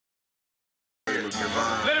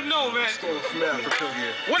Let him know, man. From Africa.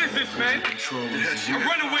 What is this, man? I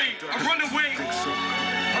run away. I run away.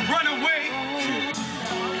 I run away.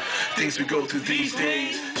 Things we go through these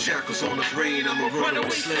days. Shackles on the brain, I'm a runaway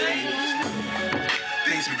slave.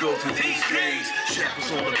 Things we go through these days.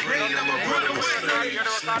 Shackles on the brain, I'm a runaway slave.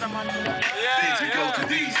 Things we go through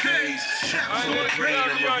these days. Shackles on the brain,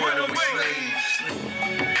 I'm a runaway slave.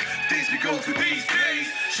 Things we go through these days.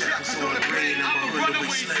 Shackles on the brain, I'm a runaway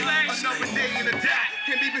slave. Another day in the dark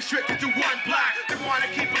can be restricted to one block. They wanna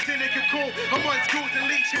keep us in a cocoon. I'm unscrewed and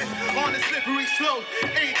leeches on the slippery slope.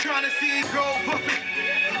 Ain't trying to see it grow.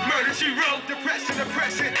 Murder, she wrote, depression,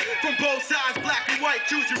 oppression from both sides, black and white,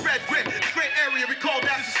 choose your red brick. Gray area, we call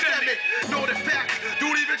that systemic. Know the facts,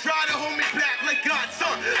 don't even try to hold me back like God's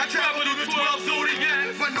son. I travel through the 12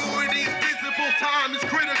 zodiacs. Minority is visible, time is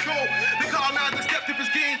critical. The colonizer stepped up his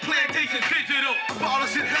game, plantations digital.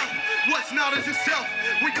 Abolishing health, what's not as yourself.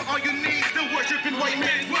 When you're on your knees, still worshiping white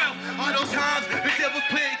man's wealth. All those times, the devil's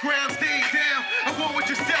playground, stay down. I war with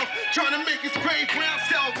yourself, trying to make his brave brown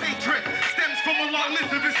self-hatred. Stems from a long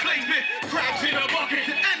list of enslavement. Crabs in a bucket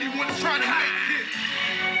to anyone that's trying to make it.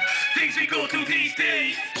 Things we go through these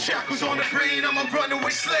days. Shackles on the brain, I'm a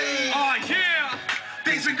runaway slave. Oh, yeah.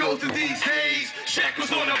 Things we go through these days.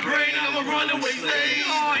 Shackles on the brain, I'm a runaway slave.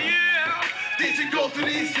 Oh, yeah. Things we go through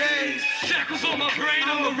these days. Shackles on my brain,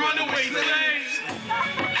 I'm a runaway slave.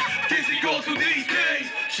 Things we go through these days.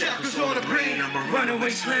 Shackles on the brain, I'm a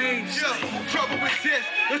runaway slave. Yo, trouble exists,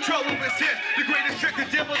 the trouble exists. The greatest trick the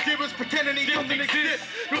devil did was pretending he doesn't exist.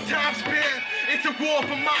 No time spared, it's a war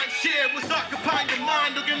for mind share. What's occupying your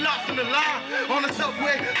mind, don't get lost in the line. On the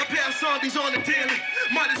subway, a pair of zombies on the daily.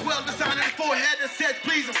 Might as well design a forehead that says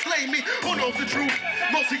please enslave me. Who knows the truth?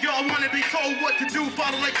 Most of y'all wanna be told what to do.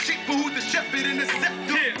 Follow like sheep, but who's the shepherd in the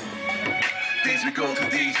scepter? Yeah. Things we go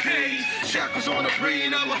through these days. Shackles on the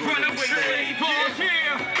brain, I'm a runaway slave. Oh,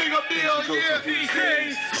 yeah. Big up deal, yeah. These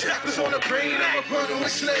days. Shackles on the brain, I'm a runaway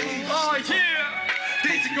slave. Oh, yeah.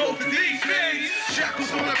 Things we go through these days.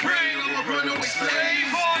 Shackles on the brain, I'm a runaway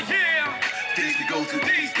slave. Oh, yeah. Things we go through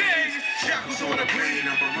these days. Shackles on the brain,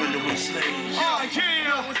 I'm a runaway slave. Oh,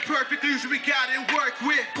 yeah. No one's perfect, usually we gotta work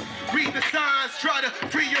with. Read the signs, try to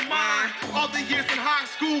free your mind. All the years in high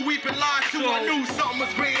school we've been lied to. I knew something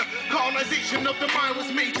was greater. Colonization of the mind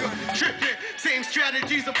was major. Tripping, same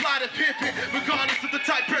strategies apply to pimping. Regardless of the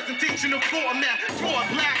type, presentation, of format. Sword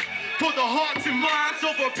black for the hearts and minds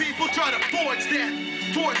of our people. Try to forge that.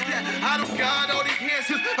 I don't got all the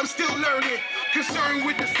answers, I'm still learning. Concerned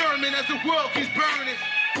with discernment as the world keeps burning.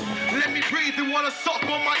 Let me breathe and wanna suck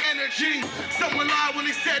on my energy. Someone lied when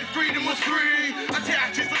they said freedom was free.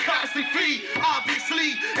 Attached is a costly fee,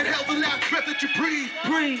 obviously. And held the last breath that you breathe.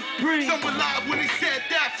 Someone lied when they said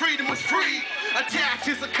that freedom was free. Attached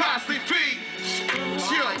is a costly fee.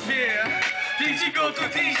 Sure. Yeah. Things you go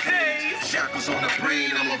through these days. Shackles on the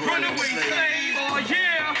brain, I'm a runaway slave. Oh,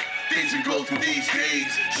 yeah. Things we go through these days.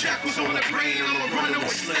 Shackles on the brain, I'm a runaway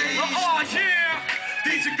slave. Oh, yeah.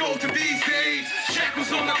 Things we go through these days.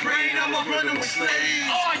 Shackles on the brain, I'm a runaway slave.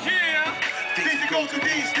 Oh, yeah. Things we go through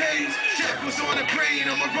these days. Shackles on the brain,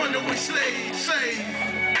 I'm a runaway slave.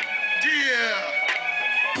 Yeah.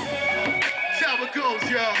 That's how it goes,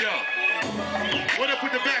 y'all. Yo. What up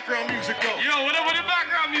with the background music, though? Yo, what up with the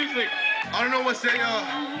background music? I don't know what's that,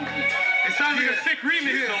 It sounds like a sick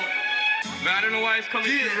remix, though. But I don't know why it's coming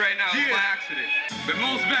through right now. It's by accident. But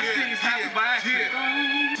most best things happen by accident.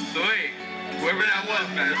 So hey, whoever that was,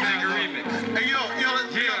 man, let's make a remix. Hey, yo,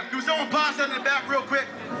 can someone pause that in the back real quick?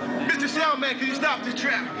 Mr. Soundman, can you stop the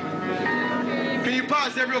track? Can you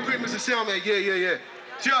pause that real quick, Mr. Soundman? Yeah.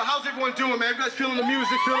 So, yo, how's everyone doing, man? You guys feeling the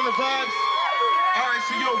music, feeling the vibes? All right,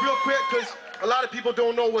 so, yo, real quick, because a lot of people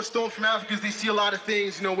don't know what's Stone from Africa because they see a lot of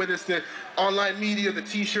things, you know, whether it's the online media, the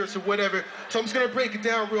t-shirts or whatever. So I'm just gonna break it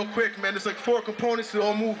down real quick, man. There's like 4 components to the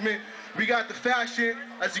whole movement. We got the fashion,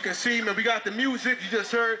 as you can see, man. We got the music, you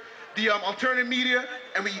just heard. The alternative media,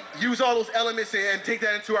 and we use all those elements and take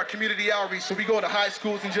that into our community outreach. So we go to high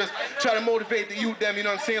schools and just try to motivate the youth, them, you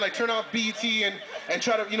know what I'm saying? Like turn off BET and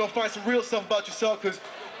try to, you know, find some real stuff about yourself, because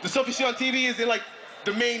the stuff you see on TV isn't like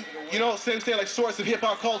the main, you know what I'm saying, like source of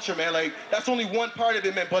hip-hop culture, man. Like that's only one part of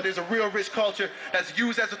it, man, but there's a real rich culture that's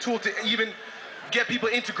used as a tool to even get people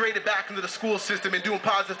integrated back into the school system and doing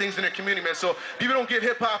positive things in their community, man. So people don't give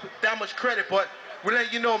hip-hop that much credit, but we're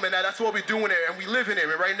letting you know, man, that's what we're doing there, and we live in it,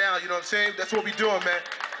 man, right now, you know what I'm saying? That's what we're doing, man.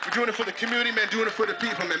 We're doing it for the community, man, doing it for the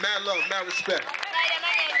people, man. Mad love, mad respect.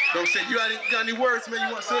 Don't say, you got any words, man?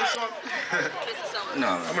 You want to say something? No.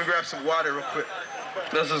 I'm going to grab some water real quick.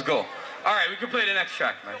 Let's just go. All right, we can play the next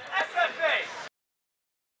track, man.